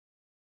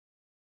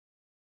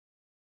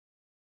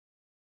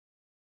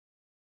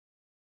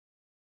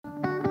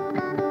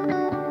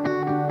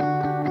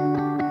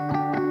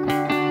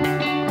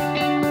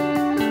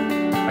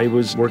I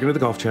was working at the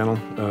Golf Channel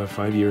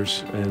 5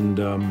 years and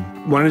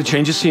wanted to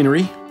change the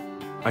scenery.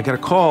 I got a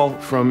call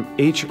from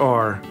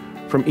HR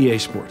from EA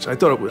Sports. I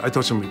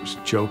thought somebody was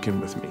joking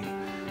with me.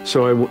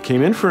 So I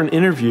came in for an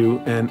interview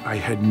and I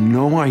had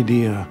no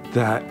idea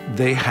that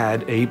they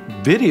had a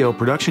video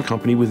production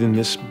company within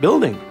this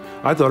building.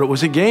 I thought it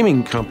was a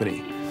gaming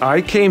company. I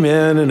came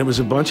in and it was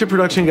a bunch of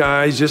production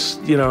guys,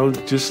 just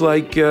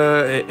like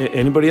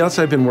anybody else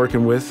I've been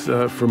working with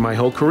for my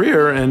whole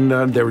career, and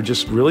they were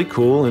just really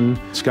cool. And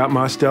Scott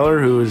Mosteller,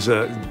 who is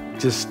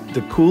just the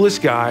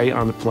coolest guy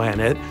on the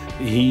planet,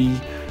 he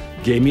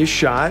gave me a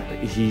shot.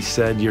 He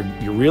said, your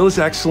reel is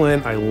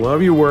excellent, I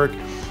love your work.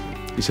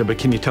 He said, but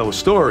can you tell a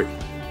story?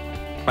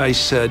 I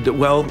said,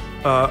 well,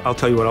 I'll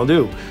tell you what I'll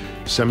do.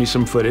 Send me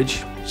some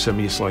footage, send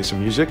me a slice of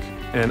music,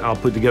 and I'll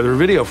put together a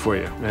video for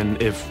you.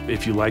 And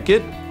if you like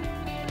it,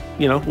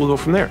 we'll go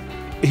from there.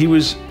 He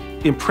was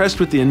impressed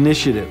with the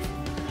initiative,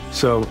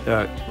 so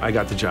I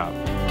got the job.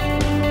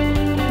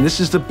 And this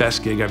is the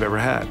best gig I've ever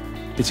had.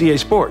 It's EA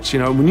Sports.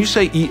 When you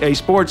say EA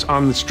Sports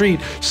on the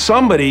street,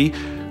 somebody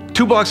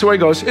 2 blocks away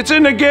goes, "It's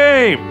in the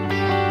game!"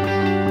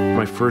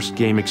 My first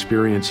game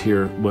experience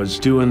here was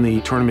doing the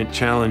tournament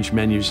challenge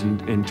menus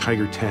in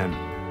Tiger 10.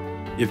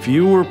 If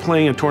you were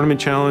playing a tournament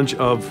challenge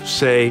of,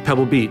 say,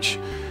 Pebble Beach,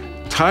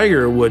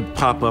 Tiger would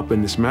pop up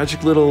in this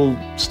magic little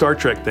Star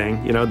Trek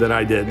thing, that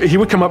I did. He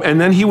would come up and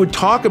then he would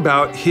talk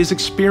about his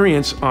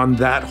experience on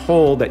that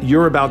hole that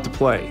you're about to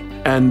play.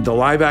 And the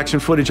live action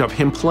footage of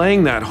him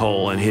playing that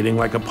hole and hitting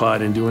like a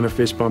putt and doing a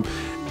fist bump,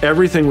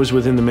 everything was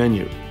within the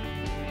menu.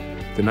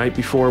 The night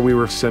before we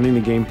were sending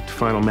the game to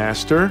Final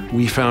Master,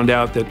 we found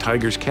out that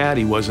Tiger's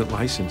caddy wasn't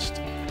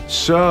licensed.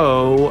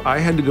 So I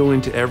had to go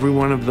into every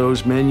one of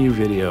those menu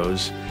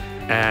videos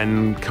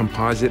and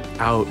composite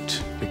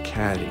out the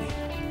caddy.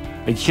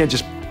 You can't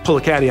just pull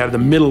a caddy out of the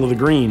middle of the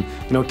green.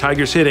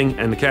 Tiger's hitting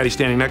and the caddy's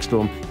standing next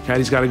to him.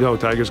 Caddy's got to go,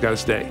 Tiger's got to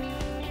stay.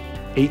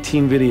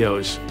 18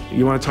 videos.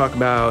 You want to talk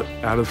about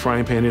out of the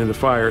frying pan into the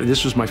fire?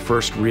 This was my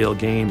first real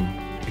game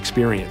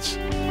experience.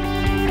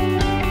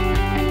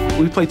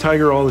 We play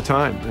Tiger all the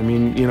time.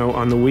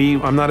 On the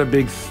Wii, I'm not a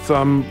big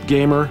thumb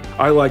gamer.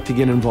 I like to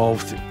get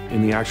involved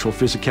in the actual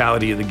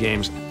physicality of the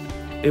games.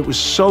 It was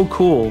so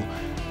cool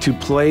to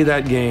play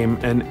that game,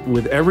 and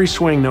with every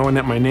swing, knowing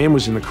that my name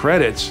was in the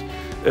credits,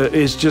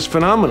 is just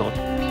phenomenal.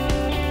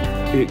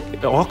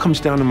 It all comes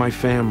down to my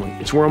family.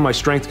 It's where all my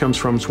strength comes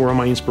from. It's where all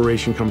my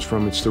inspiration comes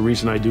from. It's the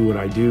reason I do what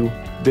I do.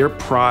 Their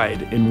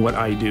pride in what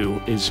I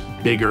do is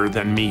bigger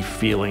than me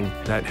feeling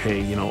that,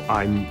 hey,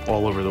 I'm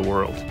all over the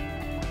world.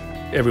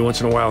 Every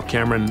once in a while,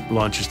 Cameron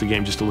launches the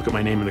game just to look at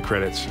my name in the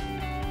credits.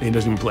 He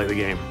doesn't even play the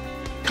game.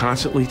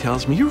 Constantly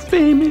tells me, "You're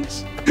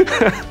famous."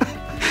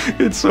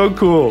 It's so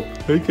cool.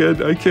 I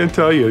can't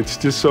tell you. It's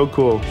just so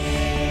cool.